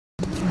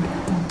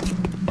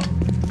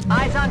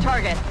Eyes on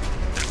target.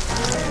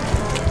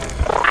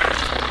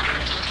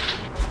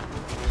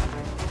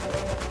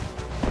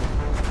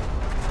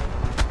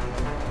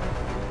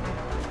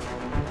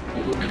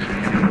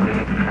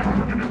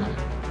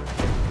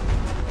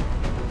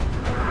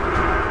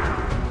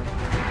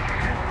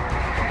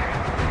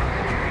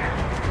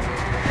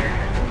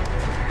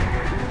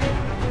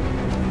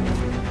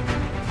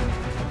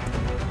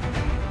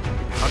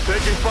 I'm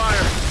taking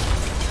fire.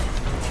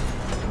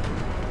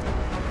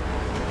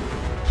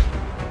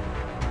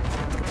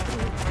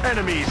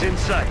 Enemies in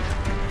sight.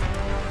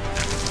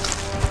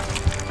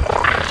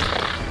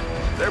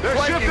 They're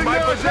flanking my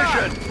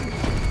position.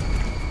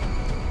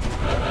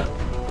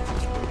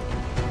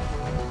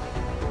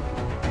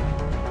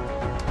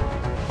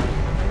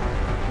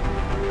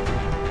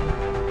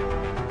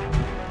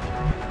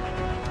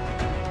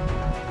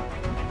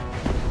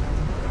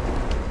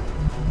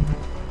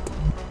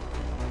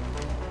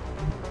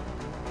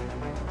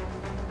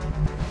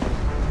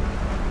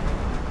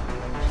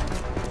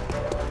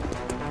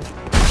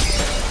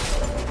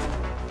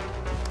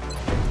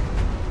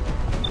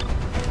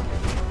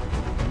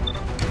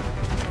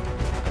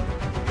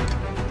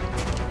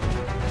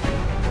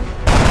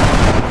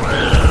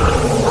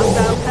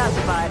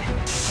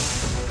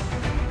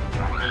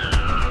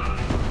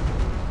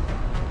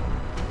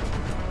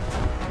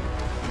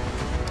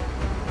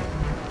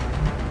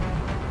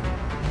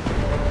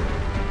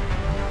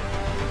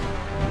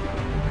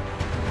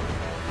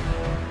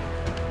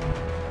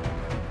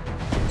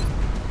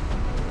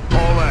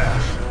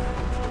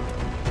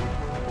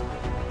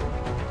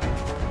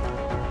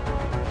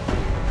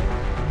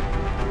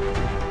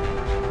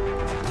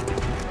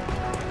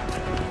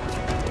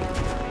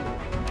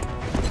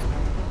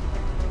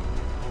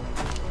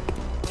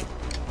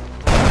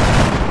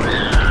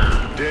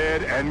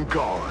 Dead and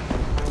gone.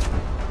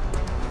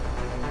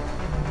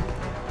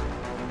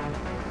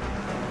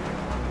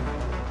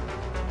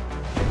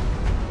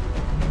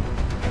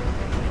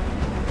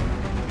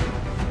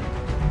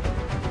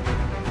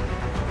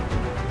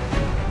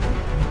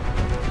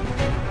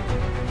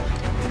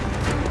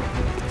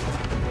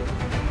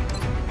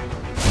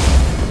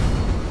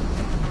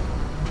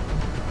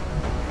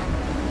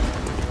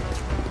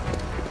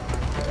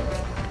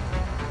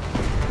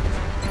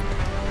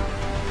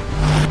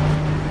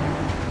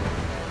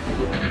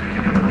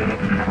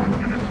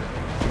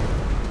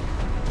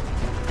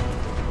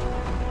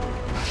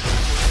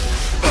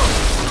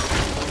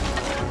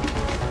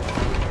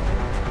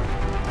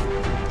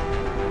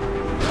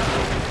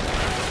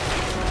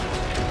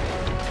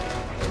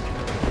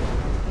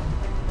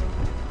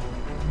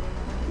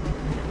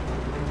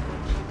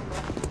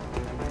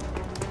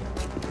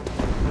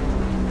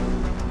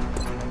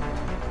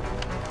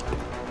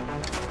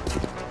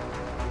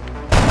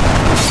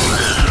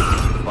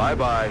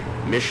 Bye-bye.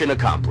 Mission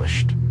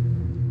accomplished.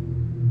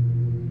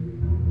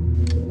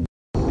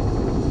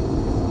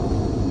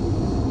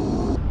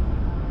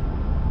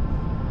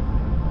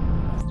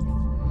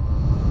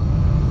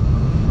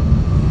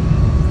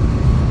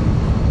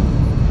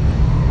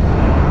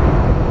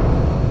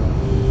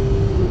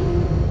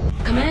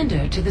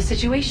 Commander to the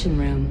Situation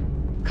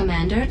Room.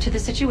 Commander to the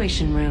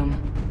Situation Room.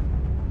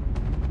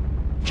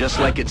 Just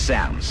like it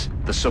sounds,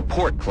 the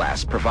support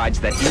class provides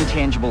that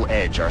intangible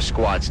edge our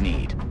squads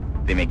need.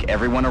 They make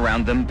everyone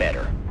around them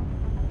better.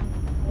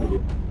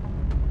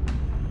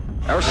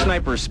 Our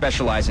snipers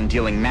specialize in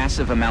dealing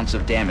massive amounts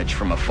of damage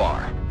from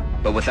afar,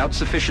 but without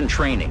sufficient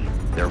training,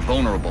 they're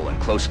vulnerable in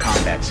close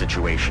combat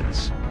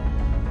situations.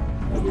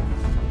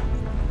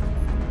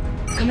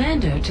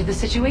 Commander to the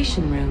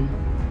Situation Room.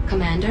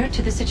 Commander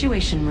to the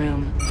Situation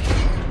Room.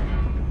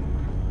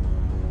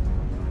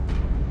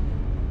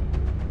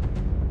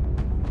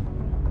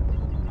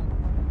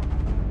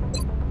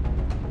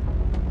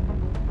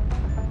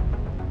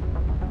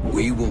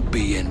 We will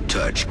be in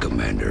touch,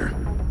 Commander.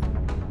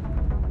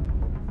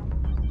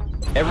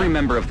 Every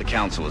member of the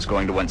Council is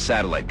going to want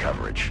satellite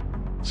coverage,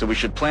 so we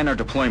should plan our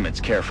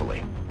deployments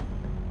carefully.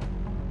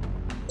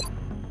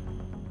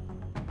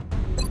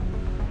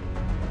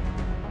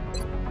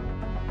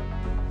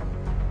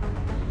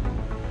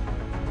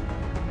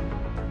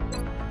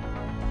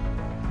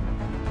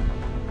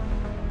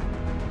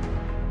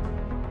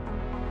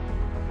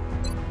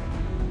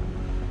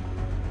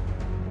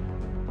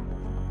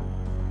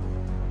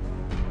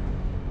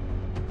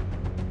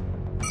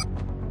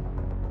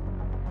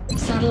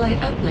 Satellite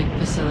uplink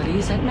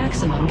facilities at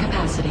maximum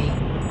capacity.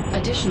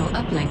 Additional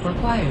uplink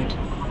required.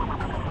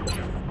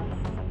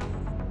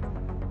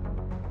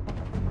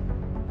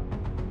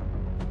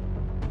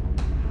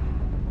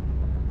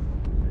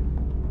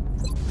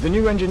 The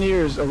new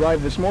engineers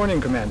arrived this morning,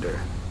 Commander.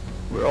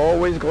 We're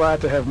always glad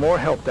to have more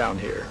help down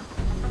here.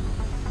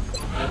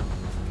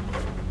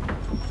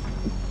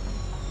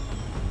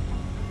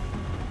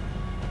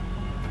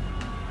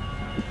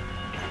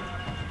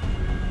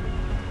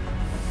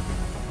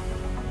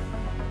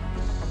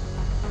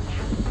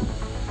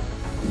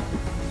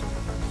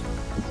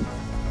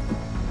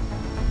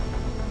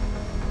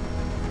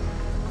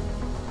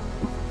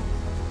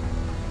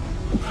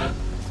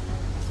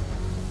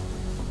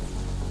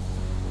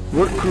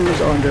 Work crews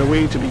are on their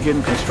way to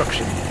begin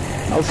construction.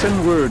 I'll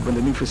send word when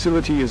the new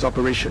facility is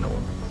operational.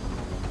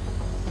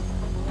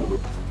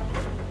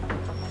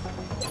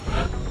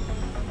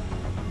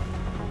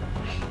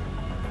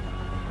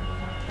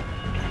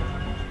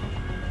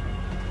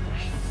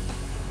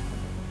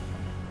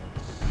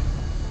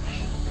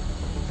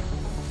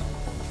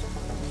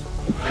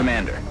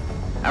 Commander,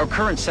 our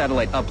current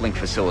satellite uplink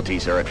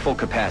facilities are at full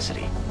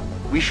capacity.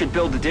 We should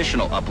build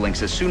additional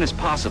uplinks as soon as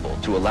possible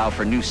to allow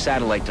for new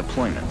satellite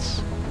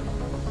deployments.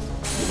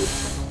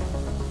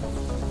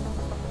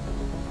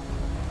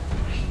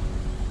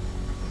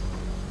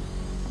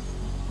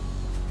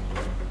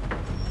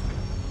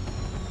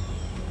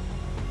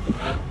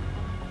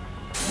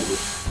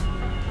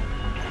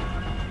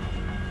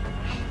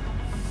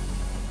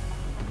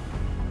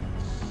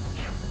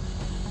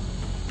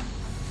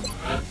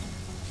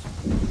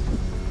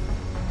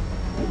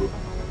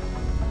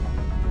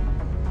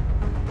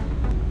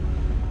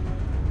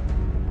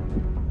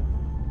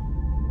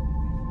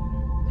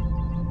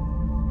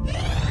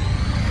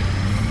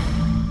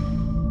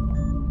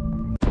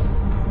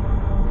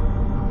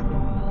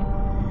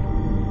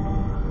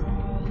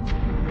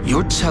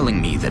 You're telling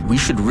me that we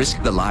should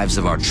risk the lives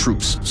of our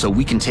troops so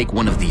we can take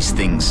one of these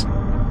things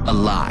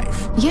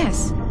alive?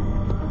 Yes.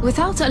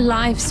 Without a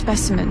live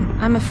specimen,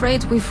 I'm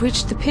afraid we've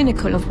reached the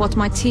pinnacle of what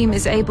my team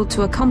is able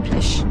to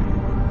accomplish.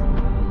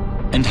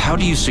 And how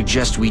do you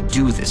suggest we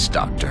do this,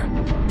 Doctor?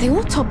 The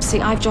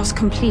autopsy I've just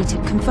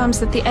completed confirms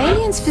that the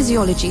alien's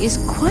physiology is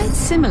quite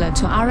similar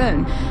to our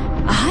own.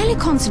 A highly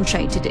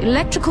concentrated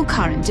electrical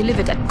current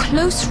delivered at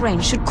close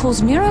range should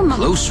cause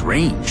Close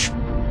range?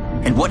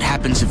 And what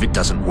happens if it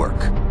doesn't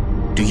work?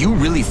 Do you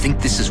really think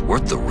this is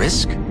worth the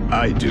risk?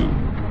 I do.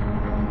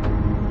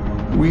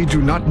 We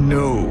do not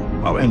know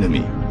our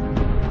enemy.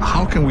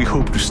 How can we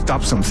hope to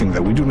stop something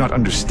that we do not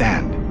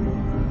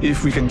understand?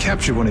 If we can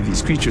capture one of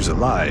these creatures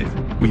alive,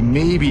 we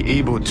may be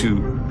able to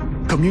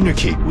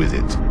communicate with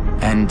it.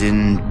 And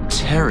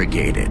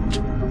interrogate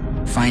it.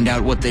 Find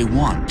out what they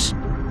want.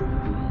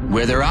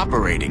 Where they're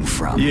operating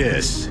from.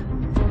 Yes.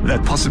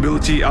 That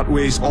possibility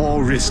outweighs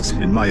all risks,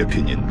 in my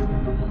opinion.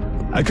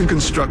 I can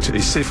construct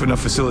a safe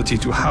enough facility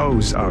to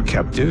house our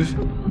captive,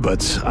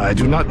 but I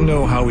do not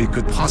know how we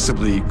could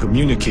possibly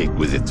communicate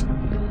with it.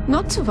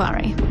 Not to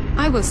worry.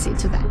 I will see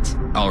to that.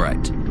 All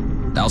right.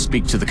 I'll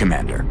speak to the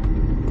commander.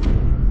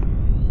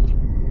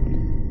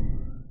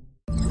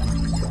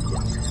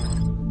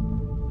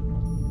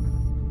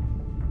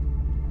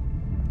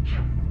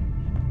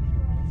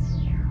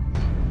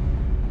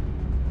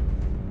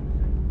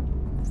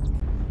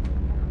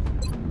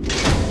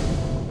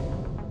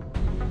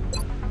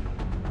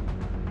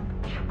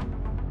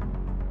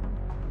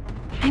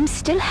 I'm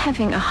still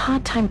having a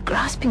hard time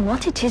grasping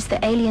what it is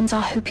the aliens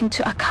are hoping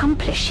to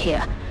accomplish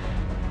here.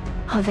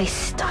 Are they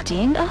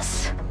studying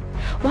us?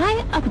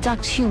 Why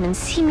abduct humans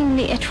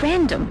seemingly at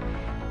random?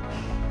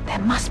 There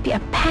must be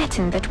a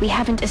pattern that we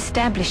haven't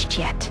established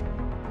yet.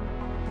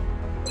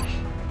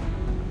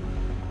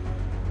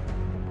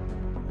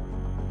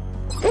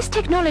 This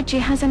technology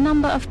has a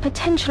number of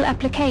potential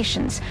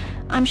applications.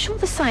 I'm sure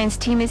the science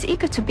team is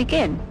eager to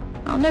begin.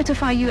 I'll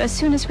notify you as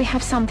soon as we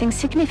have something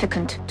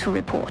significant to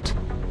report.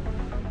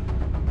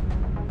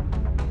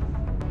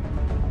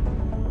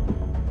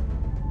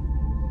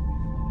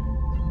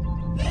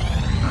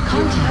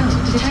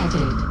 Contact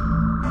detected.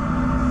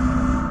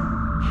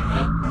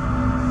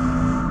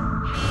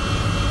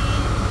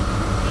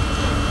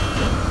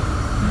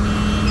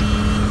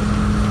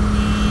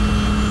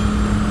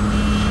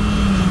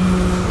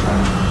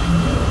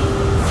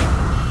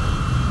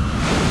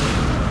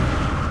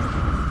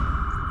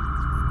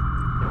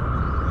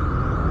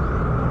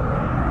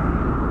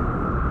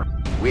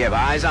 We have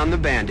eyes on the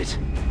bandit.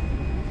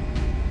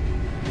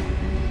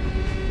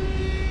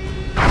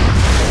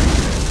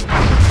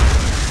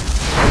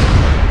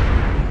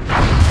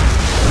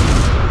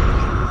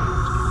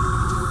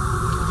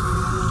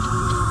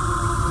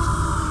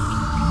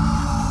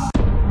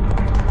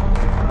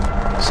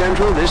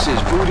 Central, this is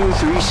Voodoo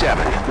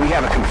 37. We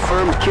have a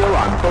confirmed kill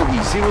on Bogey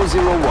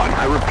 001.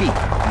 I repeat,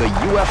 the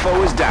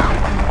UFO is down.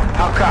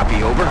 I'll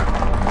copy, over.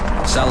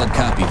 Solid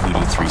copy,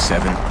 Voodoo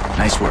 37.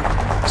 Nice work.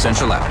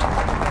 Central out.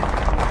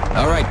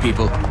 All right,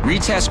 people.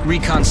 Retask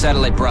Recon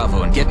Satellite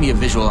Bravo and get me a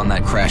visual on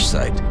that crash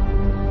site.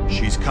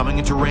 She's coming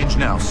into range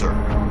now, sir.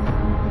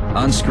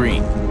 On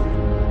screen.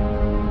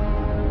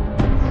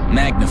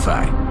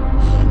 Magnify.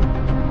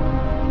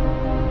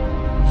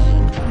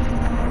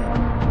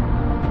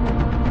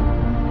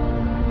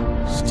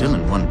 Still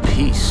in one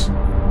piece.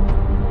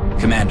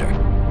 Commander,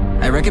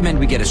 I recommend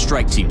we get a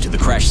strike team to the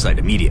crash site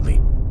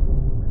immediately.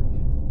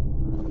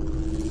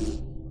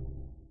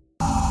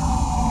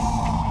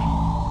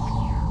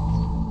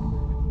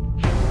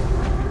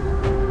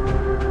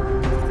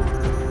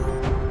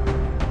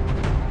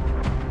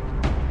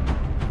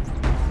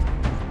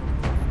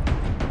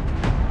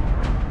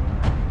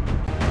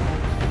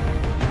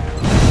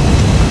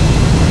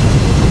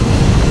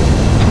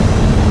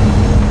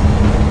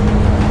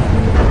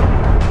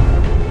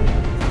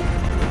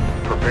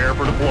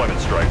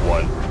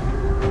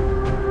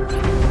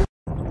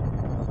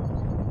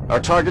 Our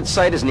target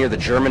site is near the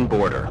German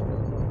border.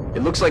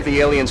 It looks like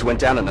the aliens went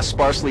down in a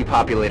sparsely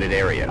populated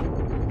area.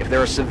 If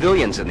there are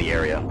civilians in the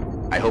area,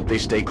 I hope they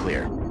stay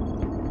clear.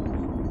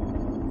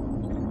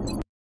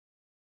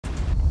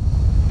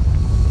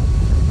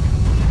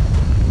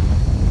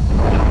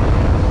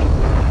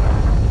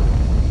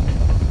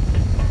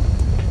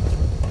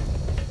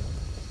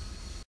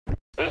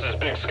 This is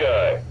Big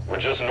Sky.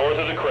 We're just north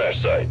of the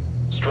crash site.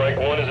 Strike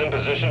 1 is in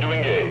position to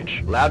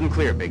engage. Loud and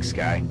clear, Big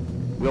Sky.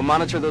 We'll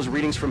monitor those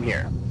readings from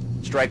here.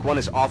 Strike 1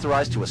 is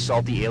authorized to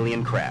assault the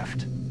alien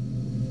craft.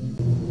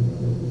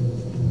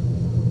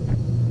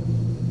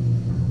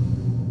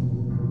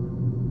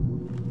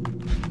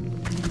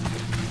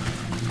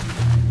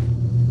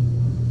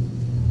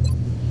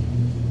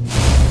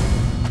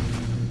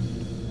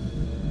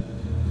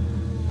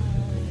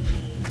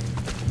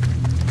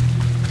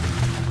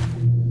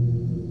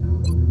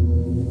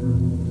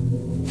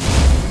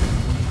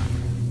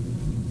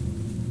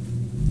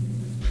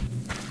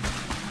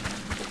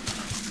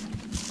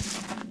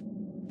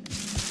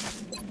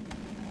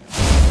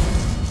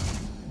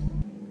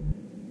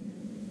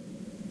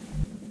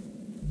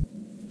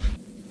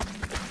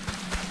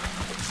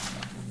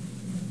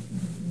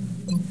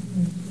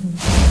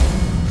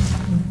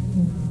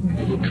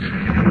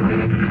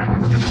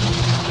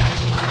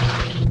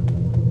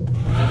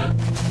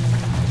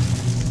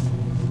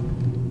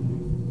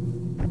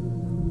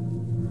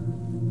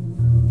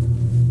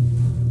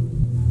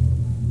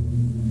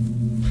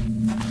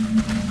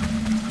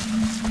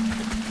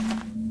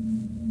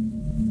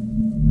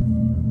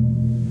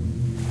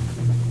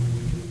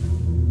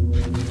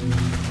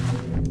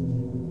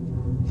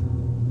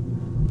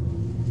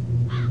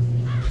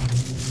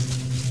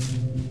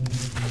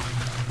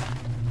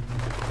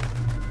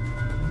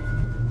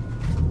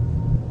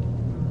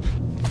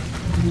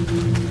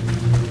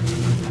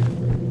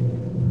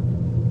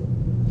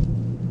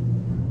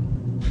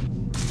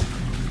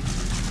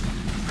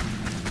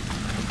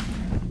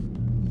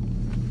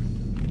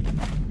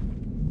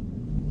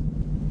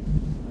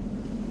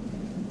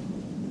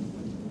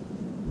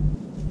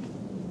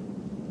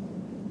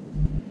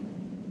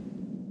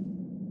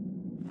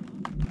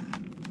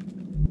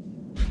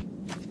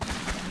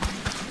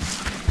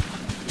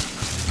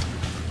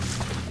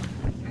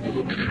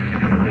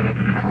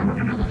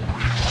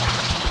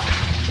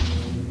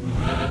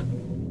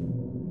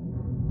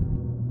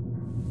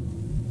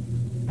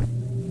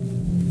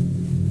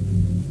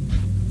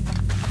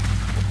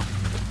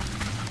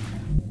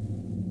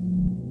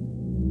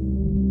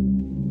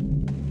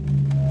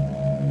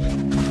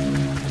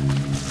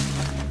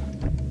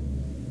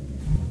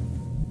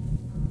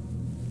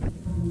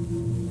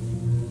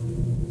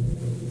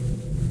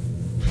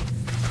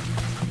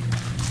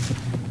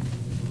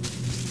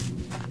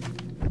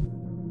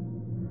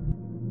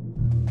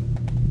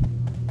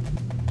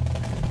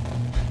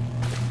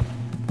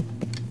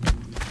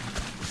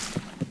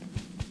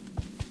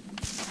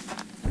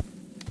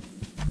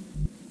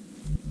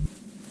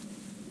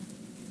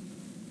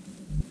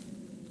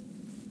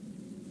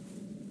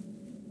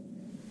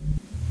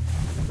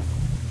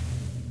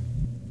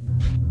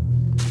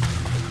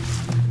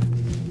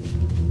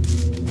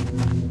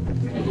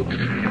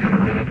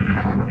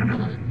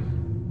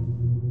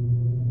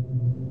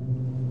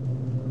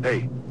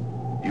 Hey,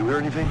 you hear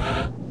anything?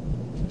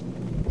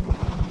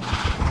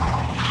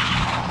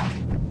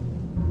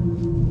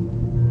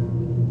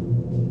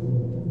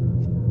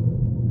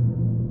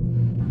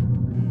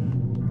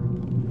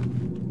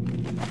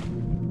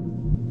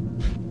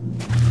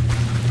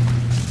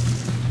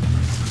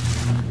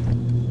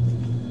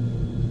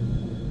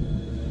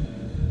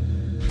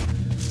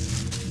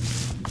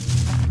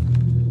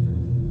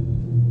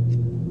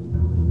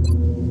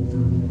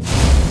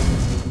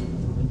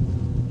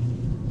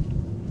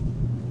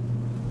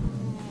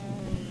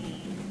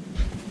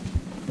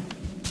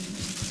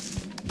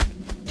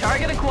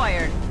 Target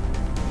acquired.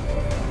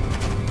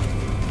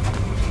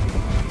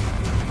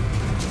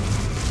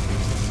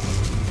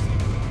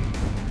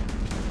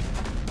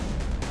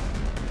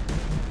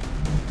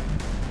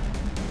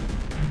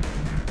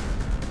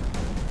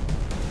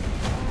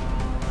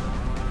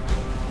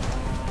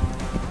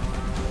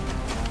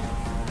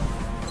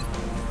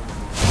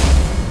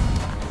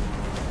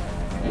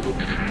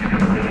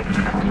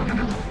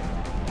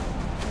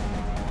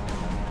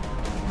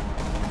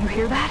 You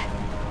hear that?